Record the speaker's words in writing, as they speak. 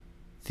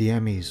The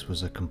Emmys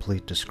was a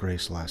complete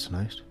disgrace last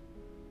night.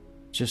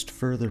 Just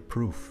further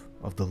proof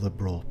of the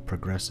liberal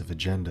progressive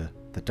agenda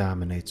that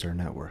dominates our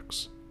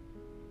networks.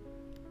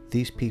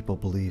 These people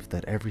believe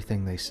that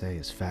everything they say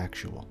is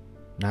factual,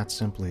 not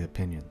simply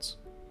opinions.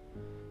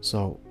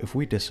 So if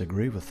we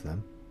disagree with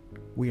them,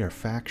 we are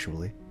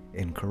factually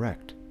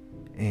incorrect,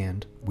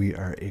 and we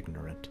are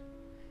ignorant.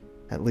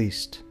 At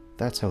least,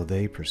 that's how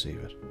they perceive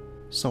it.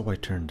 So I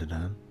turned it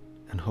on,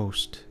 and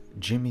host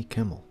Jimmy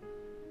Kimmel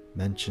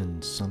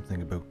mentioned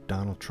something about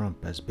Donald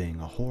Trump as being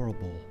a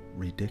horrible,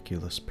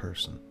 ridiculous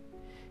person.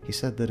 He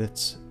said that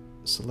it's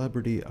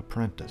Celebrity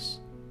Apprentice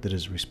that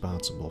is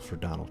responsible for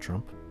Donald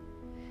Trump.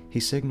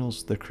 He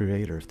signals the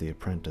creator of The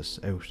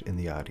Apprentice out in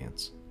the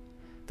audience.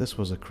 This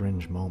was a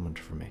cringe moment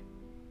for me.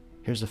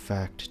 Here's a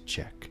fact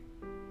check.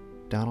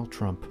 Donald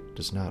Trump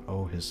does not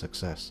owe his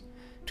success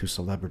to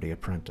Celebrity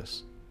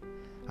Apprentice.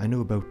 I knew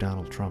about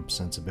Donald Trump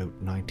since about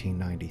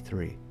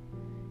 1993,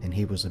 and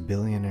he was a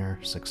billionaire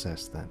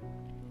success then.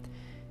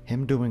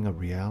 Him doing a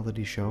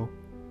reality show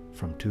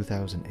from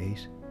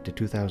 2008 to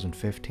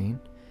 2015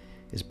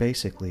 is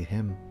basically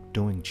him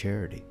doing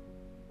charity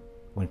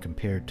when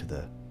compared to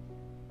the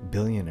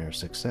billionaire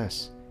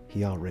success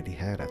he already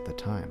had at the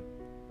time.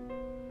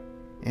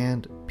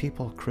 And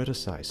people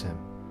criticize him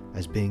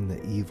as being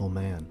the evil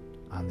man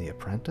on The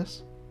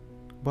Apprentice?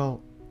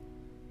 Well,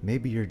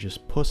 maybe you're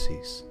just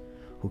pussies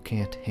who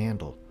can't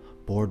handle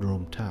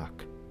boardroom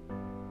talk.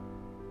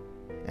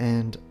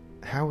 And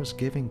how is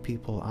giving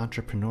people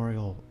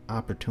entrepreneurial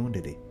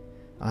opportunity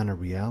on a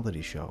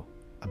reality show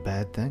a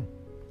bad thing?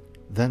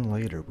 Then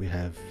later we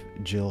have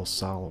Jill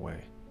Soloway,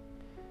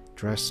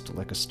 dressed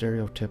like a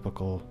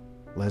stereotypical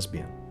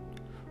lesbian,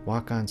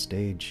 walk on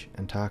stage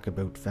and talk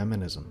about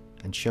feminism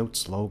and shout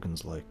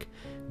slogans like,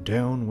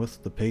 "Down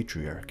with the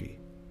patriarchy."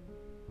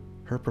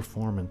 Her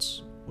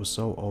performance was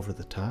so over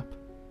the top,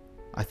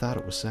 I thought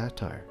it was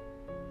satire.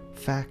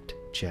 Fact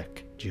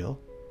check, Jill.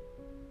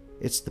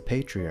 It's the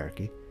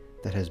patriarchy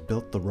that has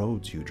built the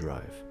roads you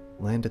drive,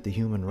 landed the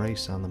human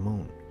race on the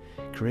moon,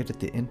 created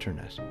the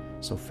internet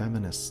so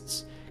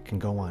feminists can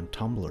go on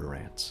Tumblr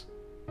rants.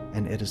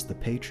 And it is the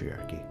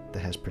patriarchy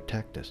that has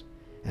protected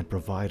and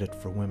provided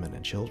for women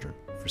and children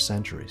for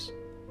centuries.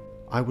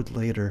 I would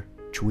later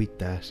tweet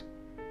that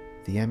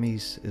the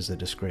Emmys is a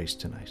disgrace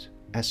tonight.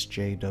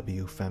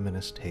 SJW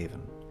Feminist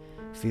Haven.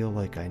 Feel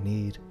like I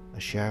need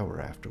a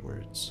shower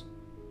afterwards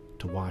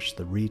to wash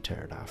the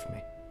retard off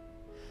me.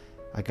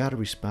 I got a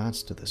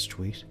response to this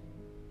tweet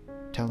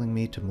telling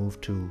me to move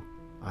to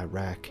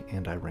Iraq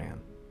and Iran,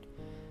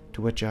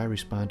 to which I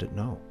responded,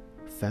 no,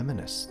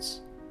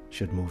 feminists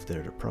should move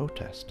there to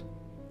protest.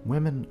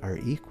 Women are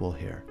equal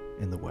here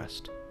in the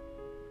West,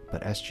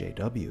 but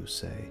SJWs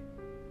say,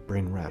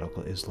 bring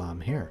radical Islam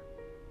here.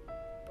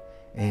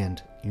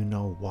 And you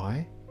know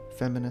why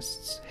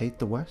feminists hate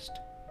the West?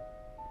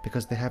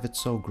 Because they have it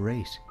so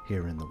great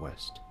here in the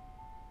West.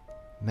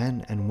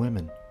 Men and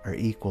women are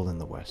equal in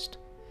the West,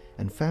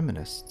 and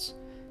feminists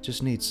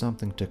just need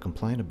something to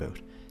complain about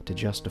to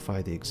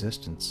justify the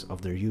existence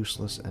of their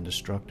useless and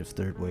destructive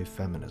third-wave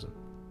feminism.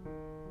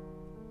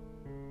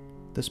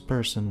 This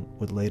person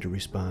would later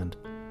respond,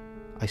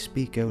 I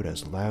speak out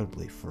as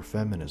loudly for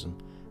feminism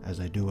as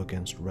I do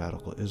against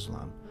radical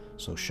Islam,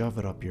 so shove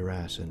it up your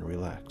ass and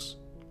relax.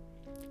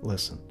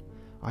 Listen,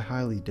 I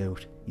highly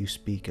doubt you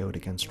speak out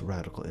against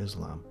radical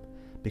Islam,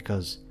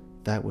 because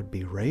that would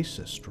be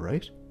racist,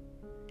 right?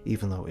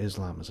 Even though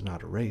Islam is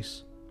not a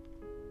race.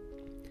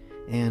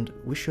 And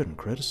we shouldn't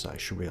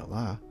criticize Sharia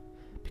law,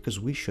 because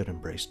we should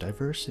embrace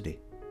diversity,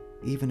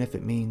 even if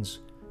it means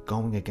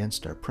going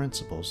against our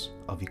principles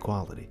of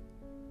equality.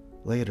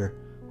 Later,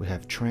 we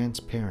have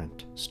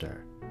Transparent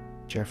star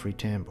Jeffrey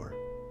Tambor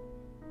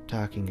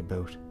talking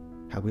about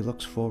how he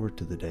looks forward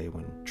to the day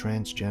when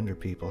transgender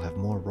people have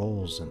more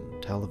roles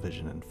in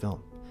television and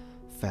film.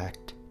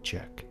 Fact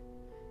check.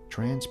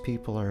 Trans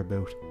people are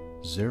about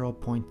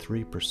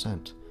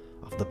 0.3%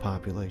 of the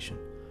population,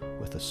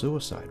 with a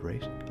suicide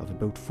rate of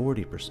about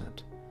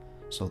 40%.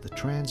 So the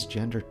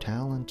transgender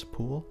talent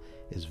pool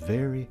is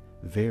very,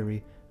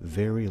 very,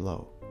 very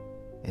low.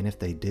 And if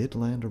they did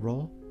land a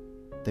role,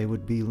 they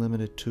would be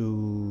limited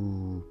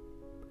to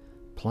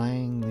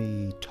playing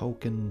the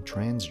token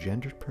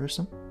transgendered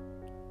person?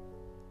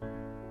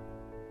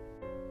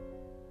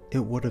 It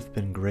would have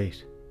been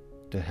great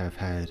to have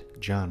had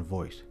Jon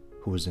Voight,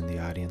 who was in the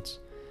audience,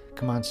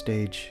 come on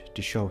stage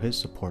to show his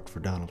support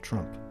for Donald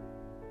Trump.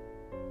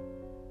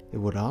 It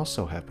would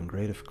also have been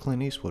great if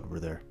Clint Eastwood were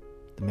there,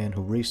 the man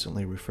who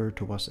recently referred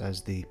to us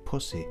as the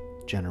Pussy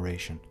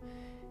Generation.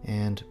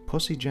 And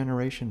Pussy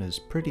Generation is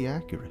pretty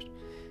accurate,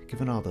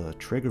 given all the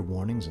trigger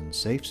warnings and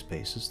safe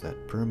spaces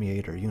that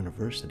permeate our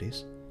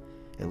universities.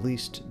 At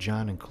least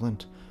John and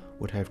Clint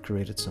would have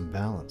created some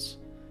balance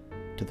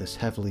to this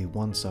heavily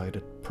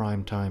one-sided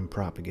primetime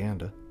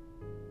propaganda.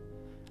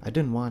 I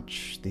didn't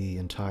watch the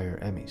entire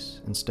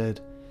Emmys.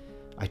 Instead,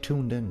 I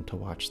tuned in to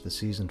watch the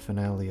season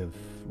finale of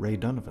Ray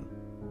Donovan,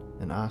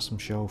 an awesome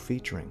show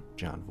featuring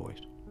Jon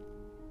Voight.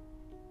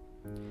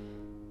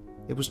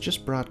 It was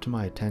just brought to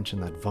my attention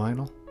that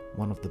vinyl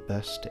one of the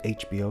best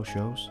HBO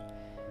shows,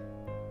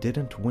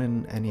 didn't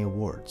win any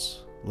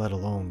awards, let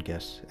alone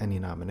get any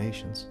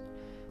nominations.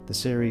 The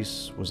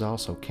series was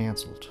also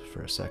cancelled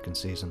for a second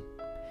season.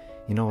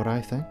 You know what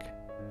I think?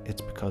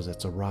 It's because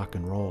it's a rock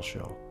and roll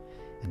show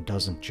and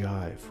doesn't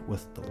jive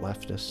with the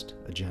leftist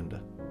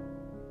agenda.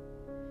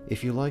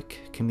 If you like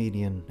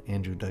comedian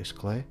Andrew Dice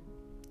Clay,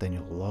 then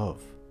you'll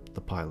love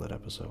the pilot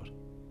episode.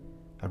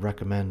 I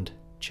recommend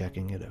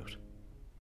checking it out.